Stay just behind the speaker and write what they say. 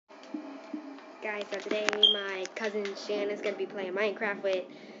Guys, so today my cousin Shan is going to be playing Minecraft with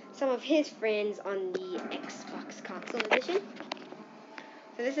some of his friends on the Xbox console edition.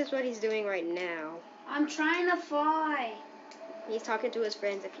 So this is what he's doing right now. I'm trying to fly. He's talking to his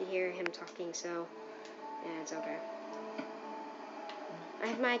friends if you hear him talking, so yeah, it's okay. I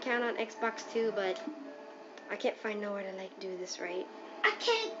have my account on Xbox too, but I can't find nowhere to do this right.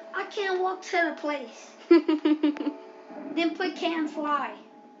 I can't walk to the place. Then put can fly.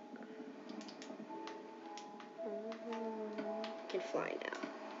 Can fly now.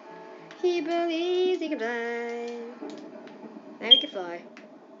 He believes he can fly. Now he can fly.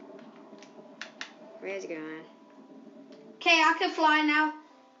 Where's he going? Okay, I can fly now.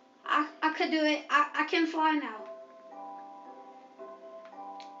 I could do it. I can fly now.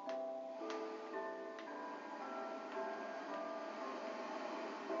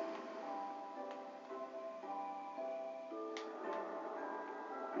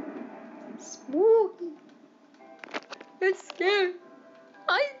 Spooky. It's scary.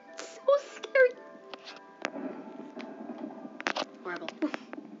 It's so scary. Horrible.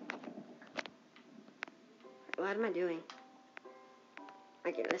 What am I doing?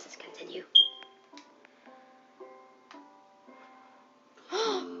 Okay, let's just continue.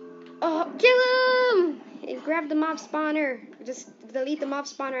 Oh, kill him! He grabbed the mob spawner. Just delete the mob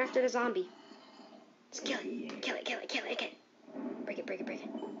spawner after the zombie. Just kill it. Kill it, kill it, kill it. Okay. Break it, break it, break it.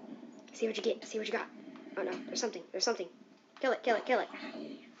 See what you get. See what you got. Oh no, there's something. There's something. Kill it, kill it, kill it.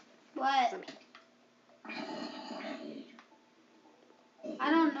 What? Zombie. I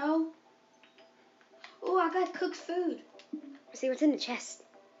don't know. Oh, I got cooked food. See what's in the chest.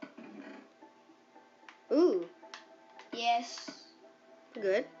 Ooh. Yes.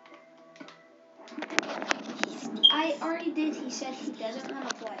 Good. I already did. He said he doesn't want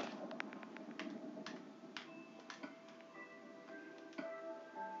to play.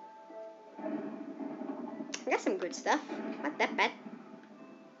 I got some good stuff. Not that bad.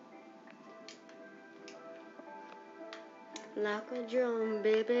 Like a drum,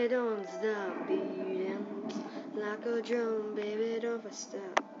 baby, don't stop beating. Like a drum, baby, don't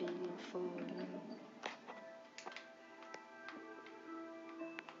stop beating for you.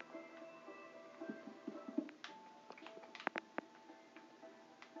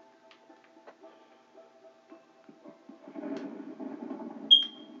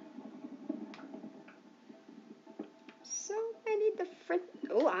 So I need the friend.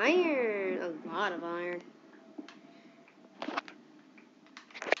 Oh, iron. A lot of iron.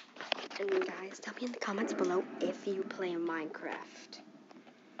 And guys, tell me in the comments below if you play Minecraft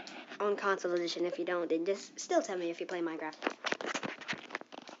on console edition. If you don't, then just still tell me if you play Minecraft.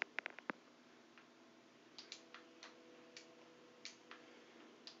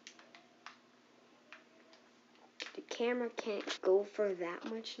 The camera can't go for that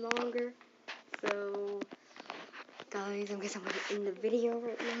much longer. So, guys, I guess I'm going to end the video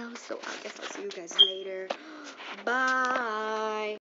right now. So I guess I'll see you guys later. Bye.